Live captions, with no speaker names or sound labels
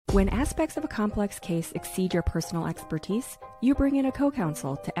When aspects of a complex case exceed your personal expertise, you bring in a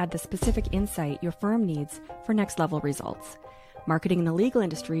co-counsel to add the specific insight your firm needs for next-level results. Marketing in the legal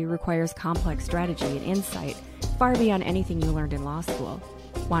industry requires complex strategy and insight far beyond anything you learned in law school.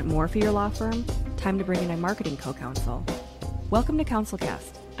 Want more for your law firm? Time to bring in a marketing co-counsel. Welcome to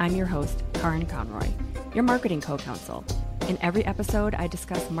CounselCast. I'm your host, Karin Conroy, your marketing co-counsel. In every episode, I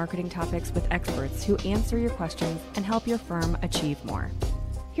discuss marketing topics with experts who answer your questions and help your firm achieve more.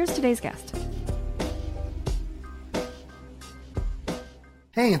 Here's today's guest.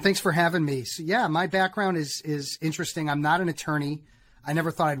 Hey, and thanks for having me. So yeah, my background is interesting. I'm not an attorney. I never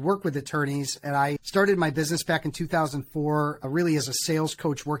thought I'd work with attorneys. And I started my business back in 2004, really as a sales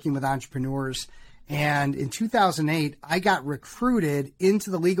coach working with entrepreneurs. And in 2008, I got recruited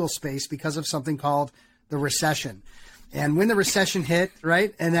into the legal space because of something called the recession. And when the recession hit,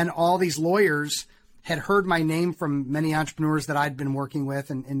 right, and then all these lawyers had heard my name from many entrepreneurs that I'd been working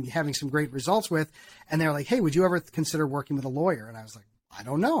with and having some great results with. And they're like, hey, would you ever consider working with a lawyer? And I was like, I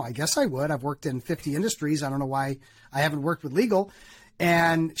don't know. I guess I would. I've worked in 50 industries. I don't know why I haven't worked with legal.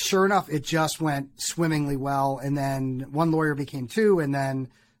 And sure enough, it just went swimmingly well. And then one lawyer became two, and then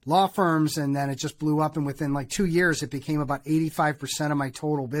law firms, and then it just blew up. And within like 2 years, it became about 85% of my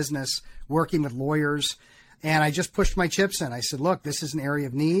total business working with lawyers. And I just pushed my chips in. I said, look, this is an area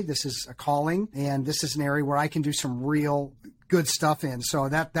of need. This is a calling. And this is an area where I can do some real good stuff in. So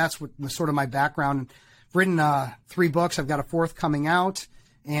that's what was sort of my background. I've written 3 books. I've got a 4th coming out,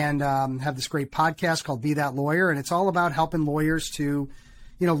 and have this great podcast called Be That Lawyer. And it's all about helping lawyers to,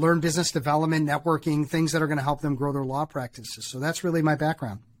 learn business development, networking, things that are going to help them grow their law practices. So that's really my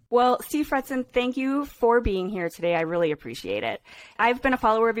background. Well, Steve Fretzin, thank you for being here today. I really appreciate it. I've been a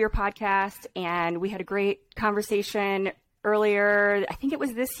follower of your podcast, and we had a great conversation earlier. I think it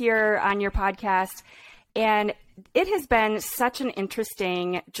was this year on your podcast. And it has been such an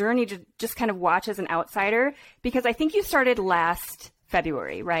interesting journey to just kind of watch as an outsider, because I think you started last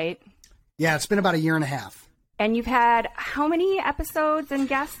February, right? Yeah, it's been about a year and a half. And you've had how many episodes and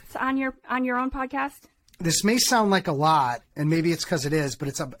guests on your own podcast? This may sound like a lot, and maybe it's because it is, but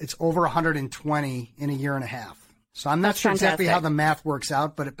it's over 120 in a year and a half. So I'm not sure exactly how the math works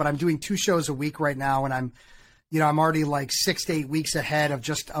out, but I'm doing 2 shows a week right now, and I'm already like 6 to 8 weeks ahead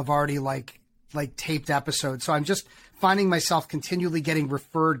of already like taped episodes. So I'm just finding myself continually getting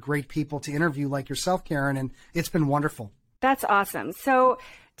referred great people to interview like yourself, Karen, and it's been wonderful. That's awesome. So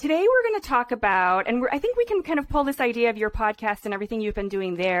today we're going to talk about, and I think we can kind of pull this idea of your podcast and everything you've been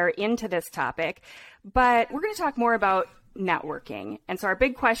doing there into this topic, but we're going to talk more about networking. And so our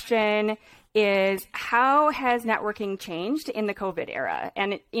big question is, how has networking changed in the COVID era?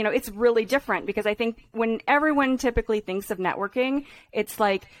 And it's really different, because I think when everyone typically thinks of networking, it's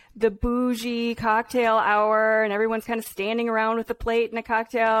like the bougie cocktail hour, and everyone's kind of standing around with a plate and a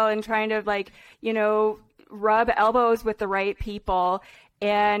cocktail and trying to rub elbows with the right people.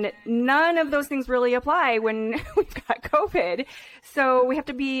 And none of those things really apply when we've got COVID. So we have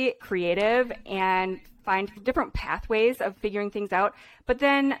to be creative and find different pathways of figuring things out. But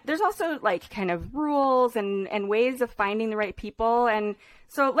then there's also like kind of rules and ways of finding the right people. And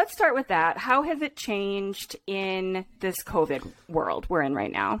so let's start with that. How has it changed in this COVID world we're in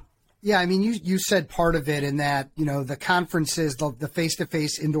right now? Yeah, I mean, you said part of it in that, the conferences, the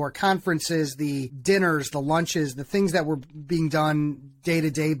face-to-face indoor conferences, the dinners, the lunches, the things that were being done day to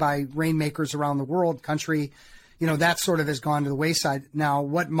day by rainmakers around the world, country, that sort of has gone to the wayside. Now,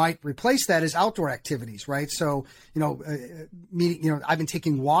 what might replace that is outdoor activities, right? So, I've been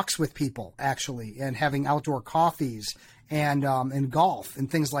taking walks with people actually, and having outdoor coffees and golf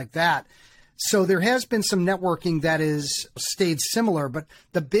and things like that. So there has been some networking that has stayed similar, but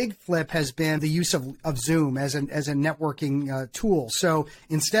the big flip has been the use of Zoom as a networking tool. So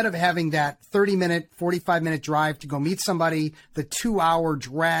instead of having that 30-minute, 45-minute drive to go meet somebody, the 2-hour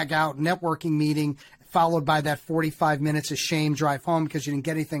drag-out networking meeting, followed by that 45 minutes of shame drive home because you didn't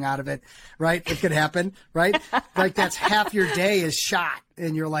get anything out of it, right? It could happen, right? Like that's half your day is shot,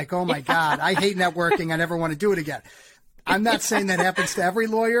 and you're like, oh, my God, I hate networking. I never want to do it again. I'm not saying that happens to every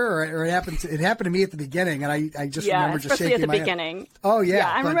lawyer, or it happened to me at the beginning, and I just remember just shaking my head. Especially at the beginning. Oh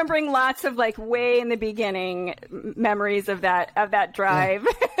yeah, I'm remembering lots of like way in the beginning memories of that drive.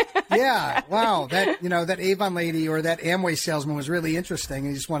 Yeah, wow, that Avon lady or that Amway salesman was really interesting, and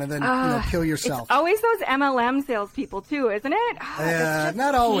you just want to then kill yourself. It's always those MLM salespeople too, isn't it? Yeah,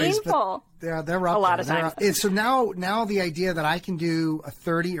 not always, painful. But they're up a lot of times. And so now the idea that I can do a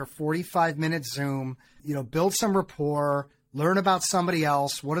 30 or 45 minute Zoom, build some rapport, learn about somebody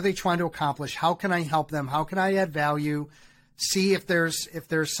else. What are they trying to accomplish? How can I help them? How can I add value? see if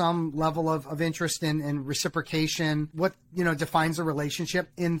there's some level of interest in reciprocation, what, defines a relationship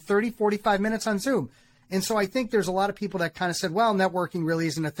in 30, 45 minutes on Zoom. And so I think there's a lot of people that kind of said, well, networking really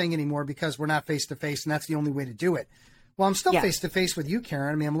isn't a thing anymore because we're not face to face and that's the only way to do it. Well, I'm still face to face with you,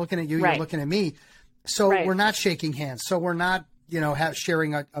 Karen. I mean, I'm looking at you, you're looking at me. So we're not shaking hands. So we're not,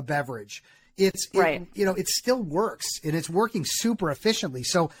 sharing a beverage. It still works and it's working super efficiently.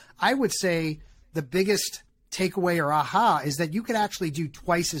 So I would say the biggest takeaway or aha is that you could actually do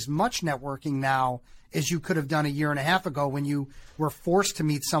twice as much networking now as you could have done a year and a half ago when you were forced to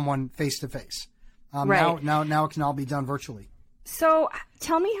meet someone face to face. Now it can all be done virtually. So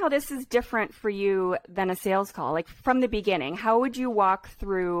tell me how this is different for you than a sales call. Like from the beginning, how would you walk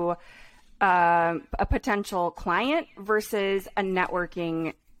through a potential client versus a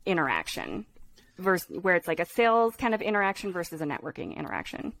networking interaction, versus where it's like a sales kind of interaction versus a networking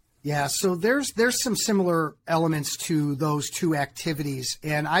interaction? Yeah, so there's some similar elements to those two activities,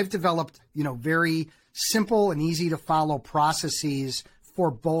 and I've developed very simple and easy to follow processes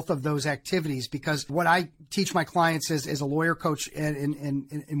for both of those activities, because what I teach my clients as a lawyer coach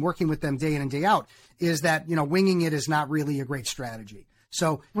and working with them day in and day out is that, winging it is not really a great strategy.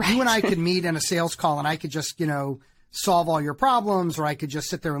 So you and I could meet in a sales call and I could just, solve all your problems, or I could just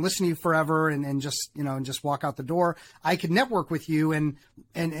sit there and listen to you forever and just walk out the door. I could network with you and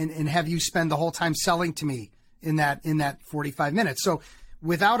have you spend the whole time selling to me in that 45 minutes. So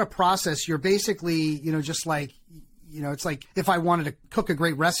without a process, you're basically, just like, it's like if I wanted to cook a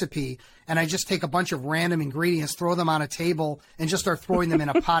great recipe and I just take a bunch of random ingredients, throw them on a table and just start throwing them in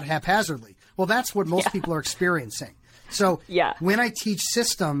a pot haphazardly. Well, that's what most people are experiencing. So when I teach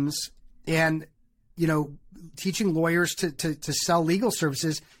systems and, teaching lawyers to sell legal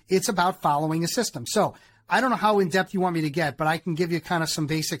services, it's about following a system. So I don't know how in depth you want me to get, but I can give you kind of some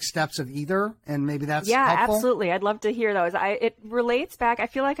basic steps of either, and maybe that's helpful. Absolutely. I'd love to hear those. It relates back. I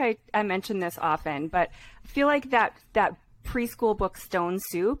feel like I mention this often, but I feel like that preschool book Stone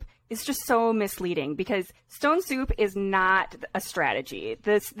Soup is just so misleading, because Stone Soup is not a strategy.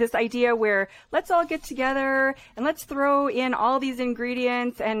 This idea where let's all get together and let's throw in all these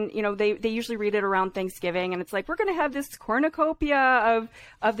ingredients, and they usually read it around Thanksgiving, and it's like we're going to have this cornucopia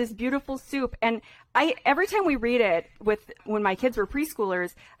of this beautiful soup. And every time we read it when my kids were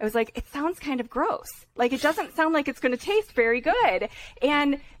preschoolers, I was like, it sounds kind of gross. Like it doesn't sound like it's going to taste very good.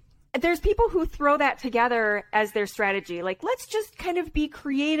 And there's people who throw that together as their strategy. Like, let's just kind of be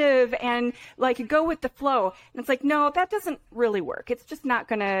creative and like go with the flow. And it's like, no, that doesn't really work. It's just not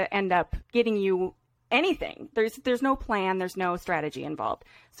going to end up getting you anything. There's no plan. There's no strategy involved.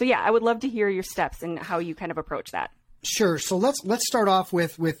 So yeah, I would love to hear your steps and how you kind of approach that. Sure. So let's start off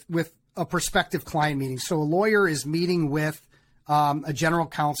with a prospective client meeting. So a lawyer is meeting with a general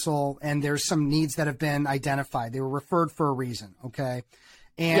counsel, and there's some needs that have been identified. They were referred for a reason. Okay.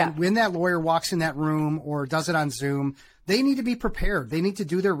 And when that lawyer walks in that room or does it on Zoom, they need to be prepared. They need to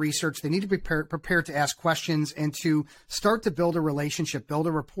do their research. They need to be prepared to ask questions and to start to build a relationship, build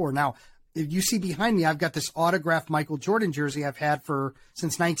a rapport. Now, if you see behind me, I've got this autographed Michael Jordan jersey I've had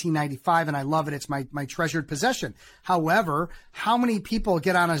since 1995, and I love it. It's my treasured possession. However, how many people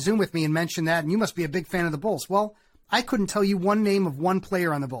get on a Zoom with me and mention that, and you must be a big fan of the Bulls? Well, I couldn't tell you one name of one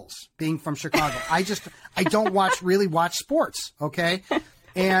player on the Bulls, being from Chicago. I don't really watch sports, okay?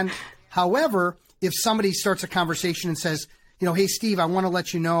 And however, if somebody starts a conversation and says, hey, Steve, I want to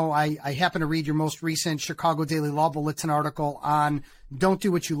let you know I happen to read your most recent Chicago Daily Law Bulletin article on don't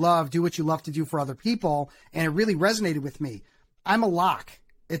do what you love, do what you love to do for other people. And it really resonated with me. I'm a lock.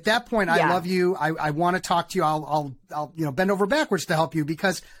 At that point, I love you. I want to talk to you. I'll bend over backwards to help you,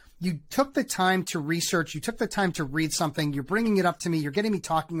 because you took the time to research. You took the time to read something. You're bringing it up to me. You're getting me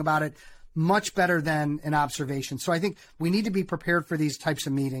talking about it. Much better than an observation. So I think we need to be prepared for these types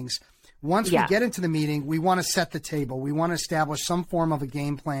of meetings. Once we get into the meeting, we want to set the table. We want to establish some form of a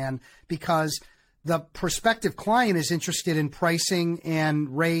game plan, because the prospective client is interested in pricing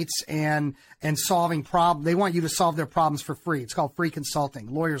and rates and solving problems. They want you to solve their problems for free. It's called free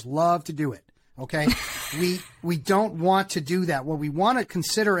consulting. Lawyers love to do it. Okay. We don't want to do that. What we want to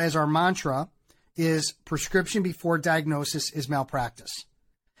consider as our mantra is prescription before diagnosis is malpractice.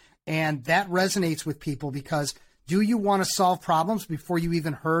 And that resonates with people, because do you want to solve problems before you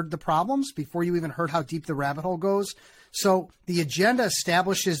even heard the problems, before you even heard how deep the rabbit hole goes? So the agenda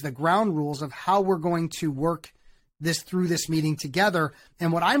establishes the ground rules of how we're going to work through this meeting together.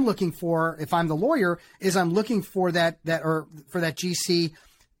 And what I'm looking for, if I'm the lawyer, is I'm looking for that GC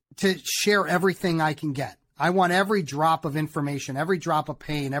to share everything I can get. I want every drop of information, every drop of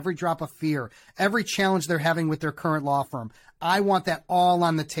pain, every drop of fear, every challenge they're having with their current law firm. I want that all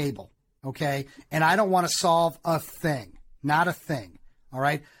on the table, okay? And I don't want to solve a thing. not a thing. All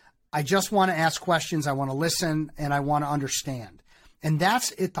right. I just want to ask questions. I want to listen and I want to understand. And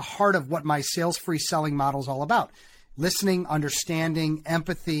that's at the heart of what my sales-free selling model is all about. Listening, understanding,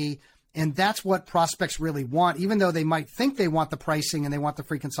 empathy. And that's what prospects really want. Even though they might think they want the pricing and they want the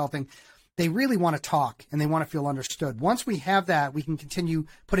free consulting, they really want to talk and they want to feel understood. Once we have that, we can continue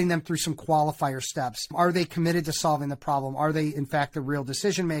putting them through some qualifier steps. Are they committed to solving the problem? Are they, in fact, the real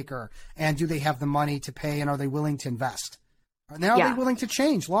decision maker? And do they have the money to pay? And are they willing to invest? Now, are they willing to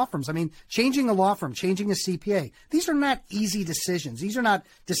change law firms? I mean, changing a law firm, changing a CPA, these are not easy decisions. These are not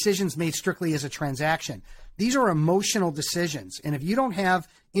decisions made strictly as a transaction. These are emotional decisions. And if you don't have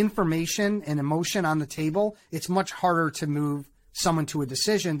information and emotion on the table, it's much harder to move someone to a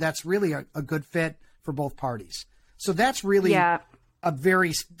decision that's really a good for both parties. So that's really a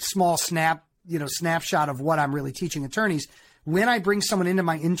very small snapshot of what I'm really teaching attorneys. When I bring someone into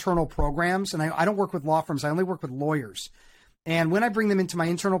my internal programs, and I don't work with law firms, I only work with lawyers. And when I bring them into my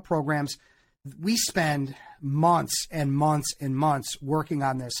internal programs, we spend months and months and months working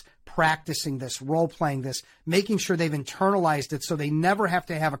on this, practicing this, role-playing this, making sure they've internalized it so they never have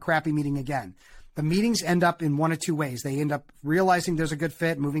to have a crappy meeting again. The meetings end up in one of two ways. They end up realizing there's a good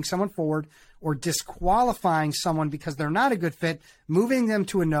fit, moving someone forward, or disqualifying someone because they're not a good fit, moving them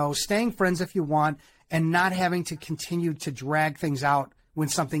to a no, staying friends if you want, and not having to continue to drag things out when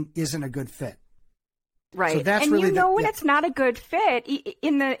something isn't a good fit. Right. So that's and really when it's not a good fit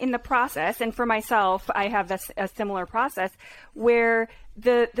in the process. And for myself, I have a similar process where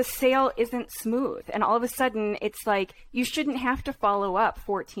the sale isn't smooth. And all of a sudden it's like, you shouldn't have to follow up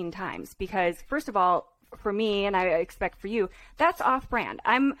 14 times because first of all, for me, and I expect for you, that's off brand.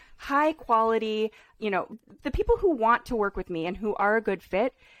 I'm high quality, the people who want to work with me and who are a good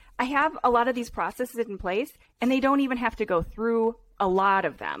fit, I have a lot of these processes in place and they don't even have to go through a lot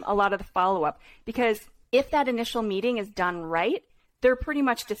of the follow-up because if that initial meeting is done right, they're pretty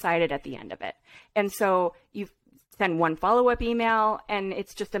much decided at the end of it. And so you send one follow-up email, and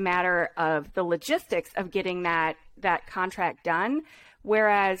it's just a matter of the logistics of getting that contract done.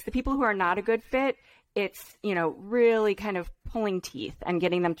 Whereas the people who are not a good fit, it's, really kind of pulling teeth and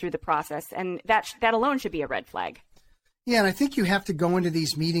getting them through the process. And that alone should be a red flag. Yeah, and I think you have to go into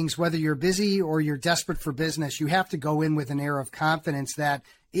these meetings, whether you're busy or you're desperate for business, you have to go in with an air of confidence that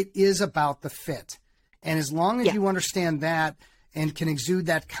it is about the fit. And as long as you understand that and can exude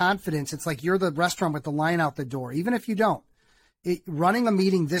that confidence, it's like you're the restaurant with the line out the door. Even if you don't, running a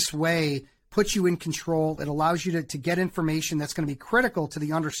meeting this way puts you in control. It allows you to get information that's going to be critical to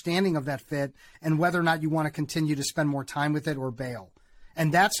the understanding of that fit and whether or not you want to continue to spend more time with it or bail.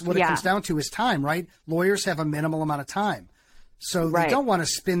 And that's what it comes down to is time, right? Lawyers have a minimal amount of time. So they don't want to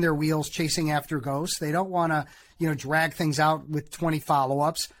spin their wheels chasing after ghosts. They don't want to, drag things out with 20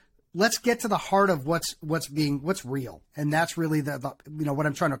 follow-ups. Let's get to the heart of what's real. And that's really the what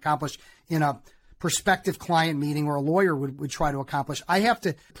I'm trying to accomplish in a prospective client meeting or a lawyer would try to accomplish. I have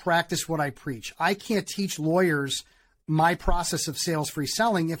to practice what I preach. I can't teach lawyers my process of sales-free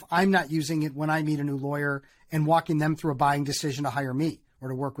selling if I'm not using it when I meet a new lawyer and walking them through a buying decision to hire me or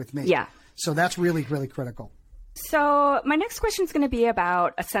to work with me. Yeah. So that's really, really critical. So my next question is going to be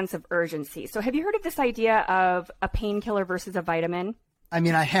about a sense of urgency. So have you heard of this idea of a painkiller versus a vitamin? I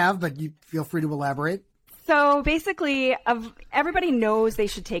mean, I have, but you feel free to elaborate. So basically, everybody knows they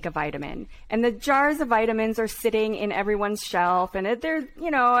should take a vitamin, and the jars of vitamins are sitting in everyone's shelf, and they're,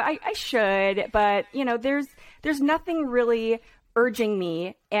 I should, but, there's nothing really urging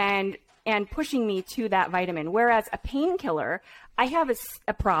me and pushing me to that vitamin. Whereas a painkiller, I have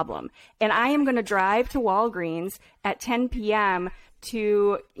a problem, and I am going to drive to Walgreens at 10 p.m.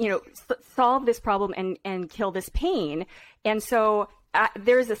 to, solve this problem and kill this pain. And so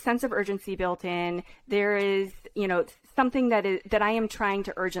there's a sense of urgency built in. There is, something that I am trying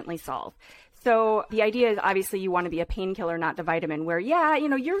to urgently solve. So the idea is obviously you want to be a painkiller, not the vitamin where,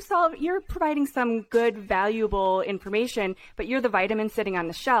 you're providing some good, valuable information, but you're the vitamin sitting on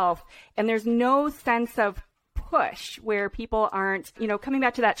the shelf. And there's no sense of push where people aren't, coming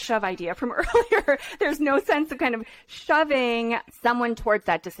back to that shove idea from earlier, there's no sense of kind of shoving someone towards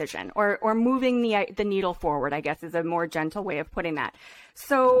that decision or moving the needle forward, I guess is a more gentle way of putting that.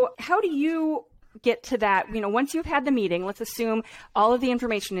 So how do you get to that, once you've had the meeting, let's assume all of the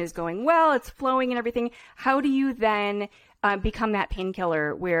information is going well, it's flowing and everything. How do you then become that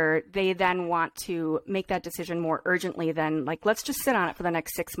painkiller where they then want to make that decision more urgently than like, let's just sit on it for the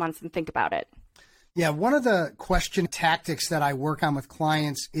next 6 months and think about it? Yeah, one of the question tactics that I work on with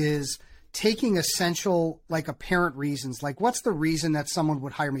clients is taking essential, like apparent reasons, like what's the reason that someone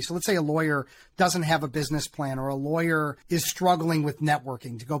would hire me? So let's say a lawyer doesn't have a business plan, or a lawyer is struggling with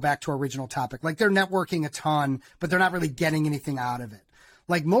networking, to go back to our original topic. Like they're networking a ton, but they're not really getting anything out of it.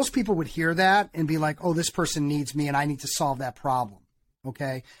 Like most people would hear that and be like, oh, this person needs me and I need to solve that problem.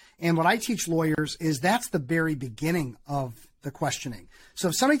 Okay. And what I teach lawyers is that's the very beginning of the questioning. So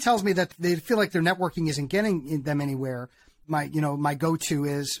if somebody tells me that they feel like their networking isn't getting them anywhere, my go-to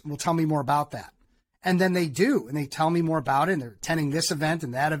is, well, tell me more about that. And then they do, and they tell me more about it, and they're attending this event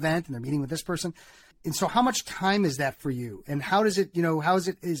and that event, and they're meeting with this person. And so how much time is that for you? And how does it,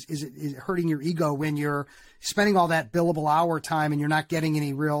 is it hurting your ego when you're spending all that billable hour time and you're not getting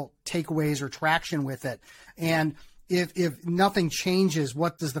any real takeaways or traction with it? And if nothing changes,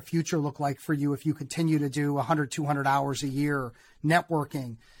 what does the future look like for you if you continue to do 100, 200 hours a year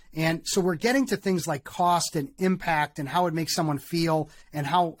networking? And so we're getting to things like cost and impact and how it makes someone feel and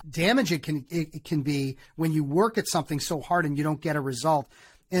how damaging it can be when you work at something so hard and you don't get a result.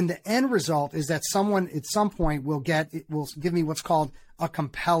 And the end result is that someone at some point will give me what's called a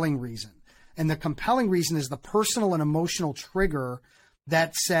compelling reason. And the compelling reason is the personal and emotional trigger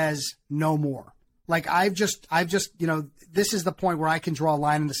that says no more. Like I've just, this is the point where I can draw a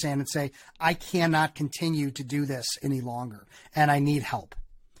line in the sand and say, I cannot continue to do this any longer and I need help.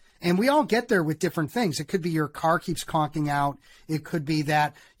 And we all get there with different things. It could be your car keeps conking out. It could be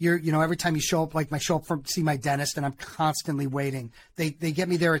that every time you show up, like I show up to see my dentist and I'm constantly waiting. They get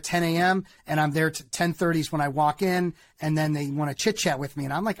me there at 10 a.m. and I'm there to 10:30 when I walk in, and then they want to chit chat with me.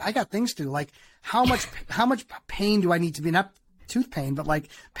 And I'm like, I got things to do. Like how much pain do I need to be, not tooth pain, but like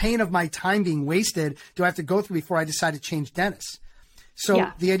pain of my time being wasted do I have to go through before I decide to change dentists?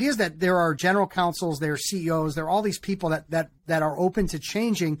 So The idea is that there are general counsels, there are CEOs, there are all these people that are open to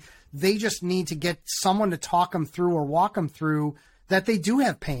changing. They just need to get someone to talk them through or walk them through that they do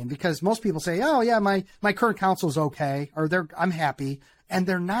have pain, because most people say, oh yeah, my current counsel is okay, or I'm happy, and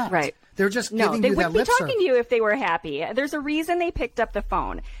they're not. Right. They're just giving you that lip service. No, they wouldn't be talking to you if they were happy. There's a reason they picked up the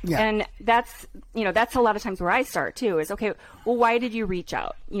phone. Yeah. And that's a lot of times where I start too, is, okay, well, why did you reach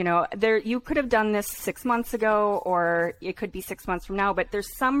out? You could have done this 6 months ago, or it could be 6 months from now, but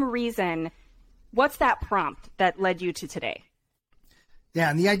there's some reason. What's that prompt that led you to today? Yeah.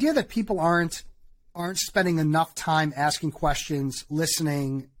 And the idea that people aren't spending enough time asking questions,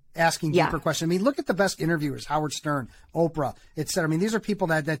 listening, asking deeper questions. I mean, look at the best interviewers, Howard Stern, Oprah, et cetera. I mean, these are people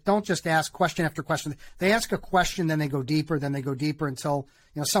that don't just ask question after question. They ask a question, then they go deeper until,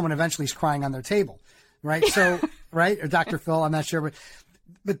 someone eventually is crying on their table. Right. So, right. Or Dr. Phil, I'm not sure,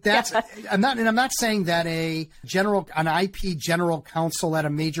 but that's, I'm not saying that an IP general counsel at a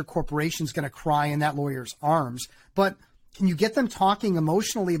major corporation is going to cry in that lawyer's arms, but can you get them talking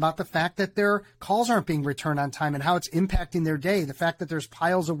emotionally about the fact that their calls aren't being returned on time and how it's impacting their day? The fact that there's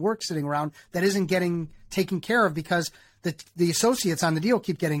piles of work sitting around that isn't getting taken care of because the associates on the deal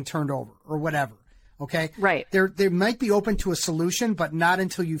keep getting turned over or whatever. Okay. Right. They might be open to a solution, but not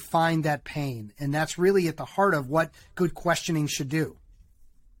until you find that pain. And that's really at the heart of what good questioning should do.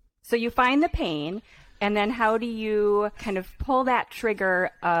 So you find the pain, and then how do you kind of pull that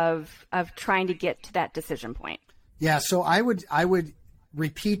trigger of trying to get to that decision point? Yeah, so I would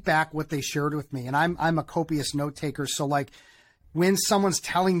repeat back what they shared with me, and I'm a copious note taker. So like when someone's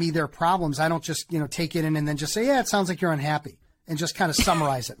telling me their problems, I don't just take it in and then just say, yeah, it sounds like you're unhappy, and just kind of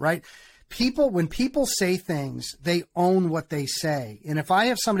summarize it, right? When people say things, they own what they say. And if I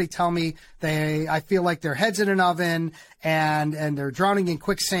have somebody tell me I feel like their head's in an oven and they're drowning in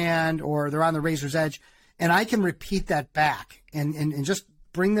quicksand or they're on the razor's edge, and I can repeat that back and just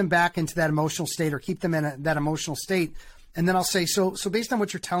bring them back into that emotional state or keep them in that emotional state. And then I'll say, so based on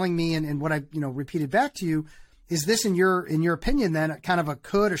what you're telling me and what I, repeated back to you, is this in your opinion then kind of a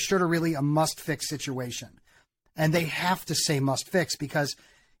could or should or really a must fix situation? And they have to say must fix, because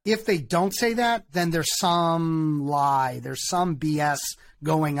if they don't say that, then there's some lie, there's some BS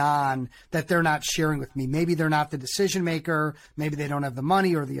going on that they're not sharing with me. Maybe they're not the decision maker. Maybe they don't have the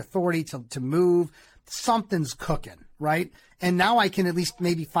money or the authority to move. Something's cooking, right? And now I can at least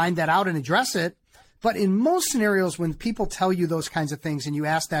maybe find that out and address it. But in most scenarios, when people tell you those kinds of things and you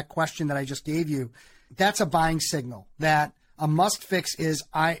ask that question that I just gave you, that's a buying signal that a must fix is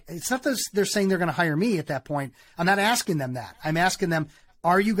it's not that they're saying they're going to hire me at that point. I'm not asking them that. I'm asking them,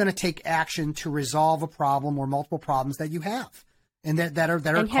 are you going to take action to resolve a problem or multiple problems that you have and that are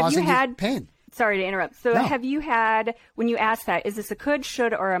causing you pain? Sorry to interrupt. So Have you had, when you ask that, is this a could,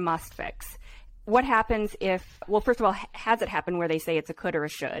 should, or a must fix? what happens if, well, first of all, has it happened where they say it's a could or a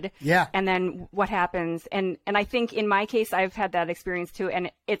should? Yeah. And then what happens? And I think in my case, I've had that experience too.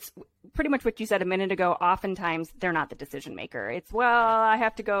 And it's pretty much what you said a minute ago. Oftentimes they're not the decision maker. It's, well, I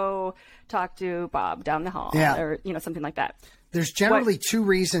have to go talk to Bob down the hall or, something like that. There's generally two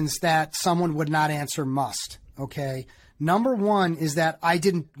reasons that someone would not answer must. Okay. Number one is that I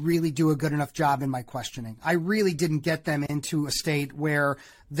didn't really do a good enough job in my questioning. I really didn't get them into a state where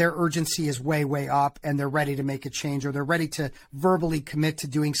their urgency is way, way up and they're ready to make a change, or they're ready to verbally commit to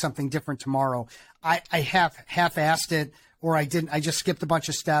doing something different tomorrow. I half-assed it, or I didn't. I just skipped a bunch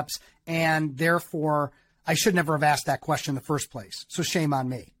of steps, and therefore I should never have asked that question in the first place. So shame on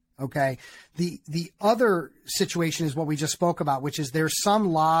me. Okay. The other situation is what we just spoke about, which is there's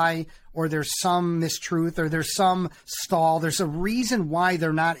some lie or there's some mistruth or there's some stall. There's a reason why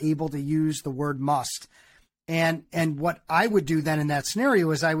they're not able to use the word must. And what I would do then in that scenario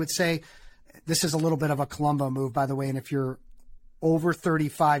is I would say, this is a little bit of a Columbo move, by the way. And if you're over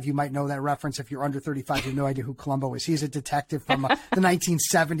 35, you might know that reference. If you're under 35, you have no idea who Columbo is. He's a detective from the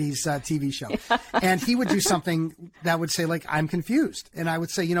 1970s TV show. Yeah. And he would do something that would say, like, I'm confused. And I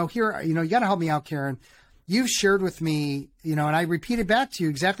would say, you got to help me out, Karen. You've shared with me, and I repeated back to you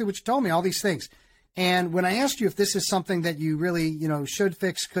exactly what you told me, all these things. And when I asked you if this is something that you really, should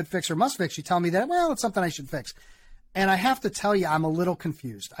fix, could fix, or must fix, you tell me that, well, it's something I should fix. And I have to tell you, I'm a little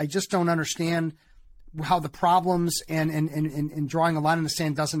confused. I just don't understand how the problems and drawing a line in the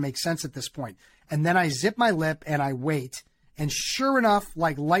sand doesn't make sense at this point. And then I zip my lip and I wait. And sure enough,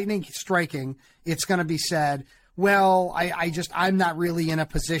 like lightning striking, it's going to be said, well, I'm not really in a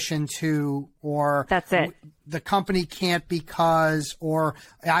position to, or that's it. The company can't because, or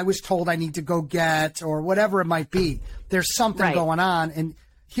I was told I need to go get, or whatever it might be. There's something going on. And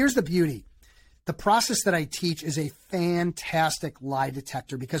here's the beauty. The process that I teach is a fantastic lie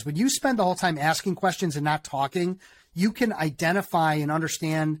detector, because when you spend the whole time asking questions and not talking, you can identify and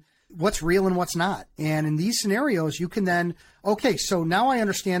understand what's real and what's not. And in these scenarios, you can then, okay, so now I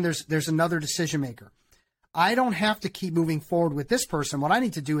understand there's another decision maker. I don't have to keep moving forward with this person. What I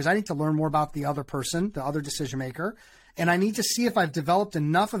need to do is I need to learn more about the other person, the other decision maker, and I need to see if I've developed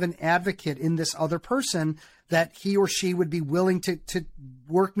enough of an advocate in this other person that he or she would be willing to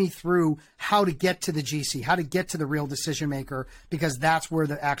work me through how to get to the GC, how to get to the real decision maker, because that's where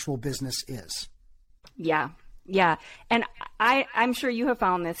the actual business is. Yeah. Yeah. And I'm sure you have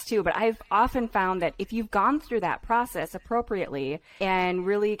found this too, but I've often found that if you've gone through that process appropriately and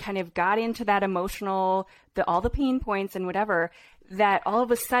really kind of got into that emotional, all the pain points and whatever, that all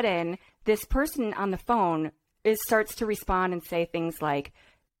of a sudden this person on the phone starts to respond and say things like,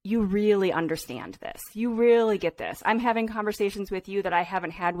 you really understand this. You really get this. I'm having conversations with you that I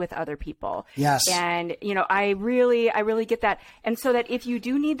haven't had with other people. Yes. And, I really get that. And so that if you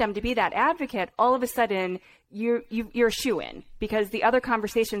do need them to be that advocate, all of a sudden you're a shoo-in, because the other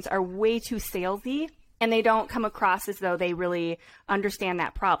conversations are way too salesy and they don't come across as though they really understand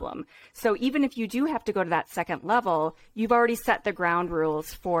that problem. So even if you do have to go to that second level, you've already set the ground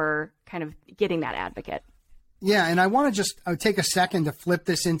rules for kind of getting that advocate. Yeah, and I want to just take a second to flip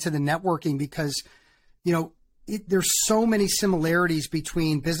this into the networking, because, there's so many similarities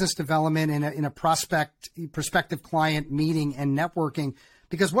between business development in a prospective client meeting and networking,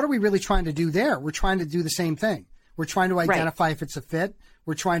 because what are we really trying to do there? We're trying to do the same thing. We're trying to identify if it's a fit.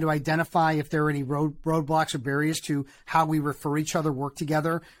 We're trying to identify if there are any roadblocks or barriers to how we refer each other, work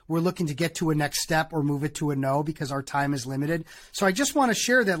together. We're looking to get to a next step or move it to a no, because our time is limited. So I just want to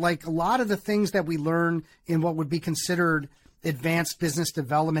share that, like, a lot of the things that we learn in what would be considered advanced business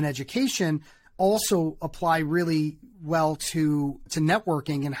development education also apply really well to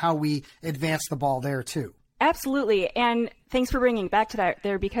networking and how we advance the ball there too. Absolutely. And thanks for bringing back to that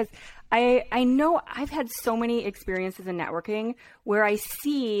there, because I know I've had so many experiences in networking where I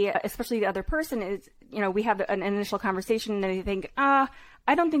see, especially the other person is, we have an initial conversation and they think, I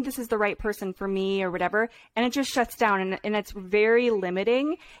don't think this is the right person for me or whatever. And it just shuts down, and it's very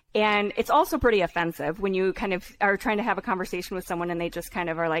limiting. And it's also pretty offensive when you kind of are trying to have a conversation with someone and they just kind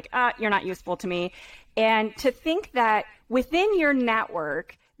of are like, you're not useful to me. And to think that within your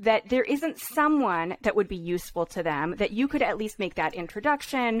network, that there isn't someone that would be useful to them, that you could at least make that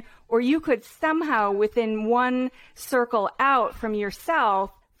introduction, or you could somehow within one circle out from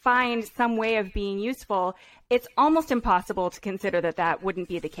yourself find some way of being useful, it's almost impossible to consider that wouldn't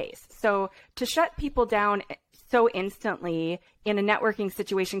be the case. So to shut people down so instantly in a networking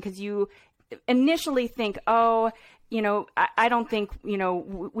situation, because you initially think, I don't think,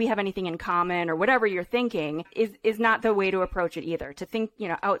 we have anything in common or whatever you're thinking is not the way to approach it either. To think,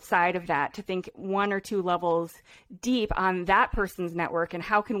 outside of that, to think one or two levels deep on that person's network and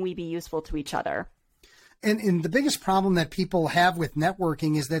how can we be useful to each other. And the biggest problem that people have with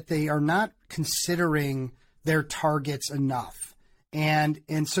networking is that they are not considering their targets enough. And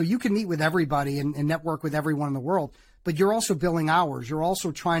so you can meet with everybody and network with everyone in the world, but you're also billing hours. You're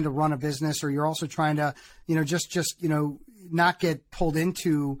also trying to run a business, or you're also trying to, not get pulled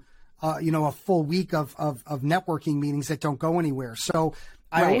into, a full week of networking meetings that don't go anywhere. So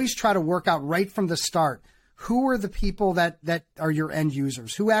I always try to work out right from the start. Who are the people that are your end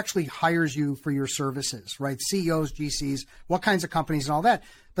users? Who actually hires you for your services, right? CEOs, GCs, what kinds of companies and all that.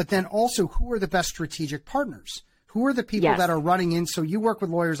 But then also, who are the best strategic partners? Who are the people that are running in? So you work with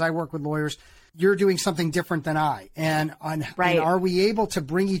lawyers, I work with lawyers. You're doing something different than I. And are we able to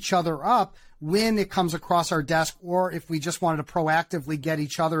bring each other up when it comes across our desk, or if we just wanted to proactively get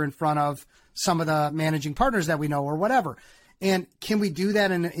each other in front of some of the managing partners that we know or whatever? And can we do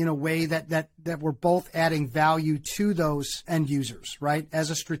that in a way that we're both adding value to those end users, right? As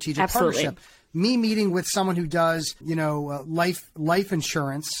a strategic partnership. Me meeting with someone who does, life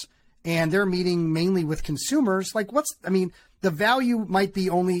insurance, and they're meeting mainly with consumers. Like, the value might be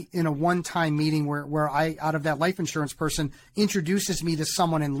only in a one-time meeting where I, out of that life insurance person, introduces me to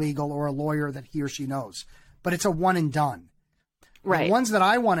someone in legal or a lawyer that he or she knows. But it's a one and done. Right. The ones that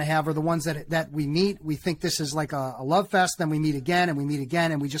I want to have are the ones that we meet. We think this is like a love fest. Then we meet again and we meet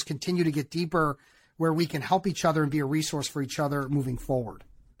again, and we just continue to get deeper where we can help each other and be a resource for each other moving forward.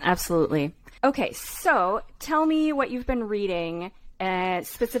 Absolutely. Okay. So tell me what you've been reading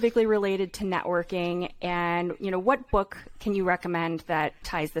specifically related to networking, and, what book can you recommend that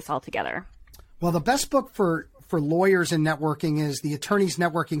ties this all together? Well, the best book for lawyers in networking is The Attorney's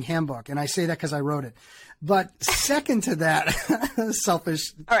Networking Handbook. And I say that because I wrote it. But second to that,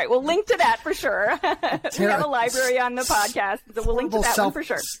 selfish. All right, we'll link to that for sure. We have a library on the podcast, so we'll link to that one for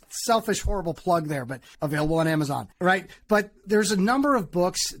sure. Selfish, horrible plug there, but available on Amazon, right? But there's a number of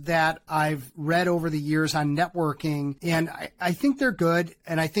books that I've read over the years on networking, and I think they're good,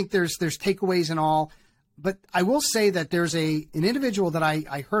 and I think there's takeaways and all. But I will say that there's an individual that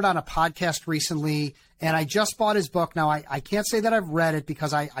I heard on a podcast recently, and I just bought his book. Now, I can't say that I've read it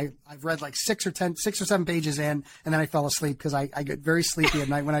because I've read like 6 or 7 pages in, and then I fell asleep because I get very sleepy at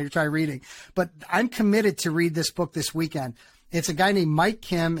night when I try reading. But I'm committed to read this book this weekend. It's a guy named Mike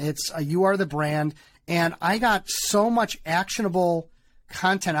Kim. It's You Are the Brand. And I got so much actionable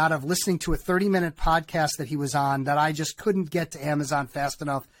content out of listening to a 30-minute podcast that he was on that I just couldn't get to Amazon fast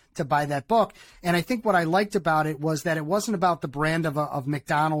enough to buy that book. And I think what I liked about it was that it wasn't about the brand of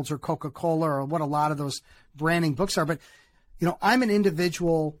McDonald's or Coca-Cola or what a lot of those branding books are. But, I'm an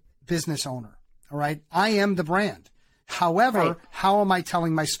individual business owner. All right. I am the brand. However, How am I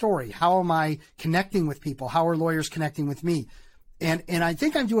telling my story? How am I connecting with people? How are lawyers connecting with me? And I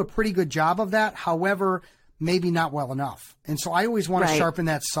think I do a pretty good job of that. However, maybe not well enough. And so I always want to sharpen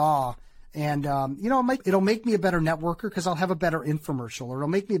that saw. And, it'll make me a better networker because I'll have a better infomercial, or it'll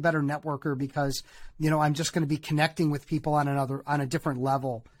make me a better networker because, I'm just going to be connecting with people on a different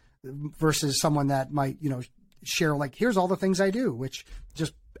level versus someone that might, share like, here's all the things I do, which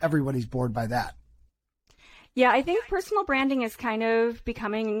just everybody's bored by that. Yeah, I think personal branding is kind of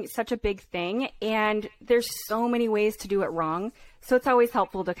becoming such a big thing, and there's so many ways to do it wrong. So it's always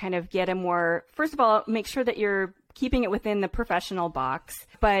helpful to kind of get a more, first of all, make sure that you're keeping it within the professional box,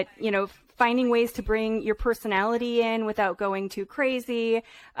 but, finding ways to bring your personality in without going too crazy.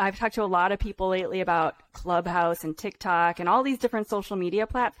 I've talked to a lot of people lately about Clubhouse and TikTok and all these different social media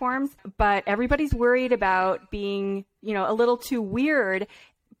platforms, but everybody's worried about being, a little too weird,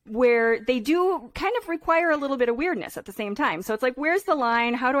 where they do kind of require a little bit of weirdness at the same time. So it's like, where's the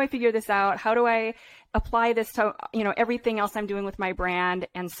line? How do I figure this out? How do I apply this to, everything else I'm doing with my brand?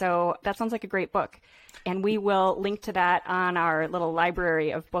 And so that sounds like a great book. And we will link to that on our little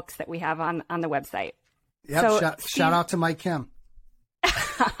library of books that we have on the website. Yep. So, shout out to Mike Kim.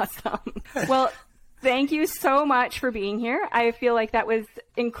 Awesome. Well, thank you so much for being here. I feel like that was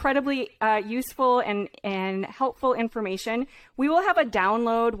incredibly useful and helpful information. We will have a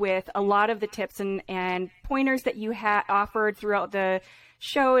download with a lot of the tips and pointers that you offered throughout the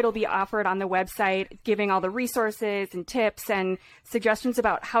show. It'll be offered on the website, giving all the resources and tips and suggestions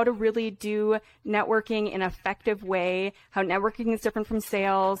about how to really do networking in an effective way, how networking is different from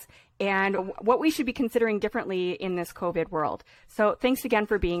sales, and what we should be considering differently in this COVID world. So thanks again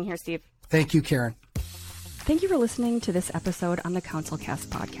for being here, Steve. Thank you, Karen. Thank you for listening to this episode on the CounselCast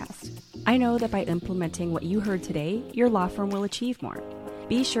podcast. I know that by implementing what you heard today, your law firm will achieve more.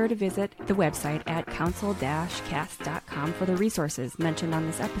 Be sure to visit the website at council-cast.com for the resources mentioned on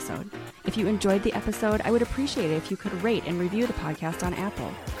this episode. If you enjoyed the episode, I would appreciate it if you could rate and review the podcast on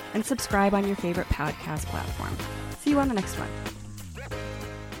Apple and subscribe on your favorite podcast platform. See you on the next one.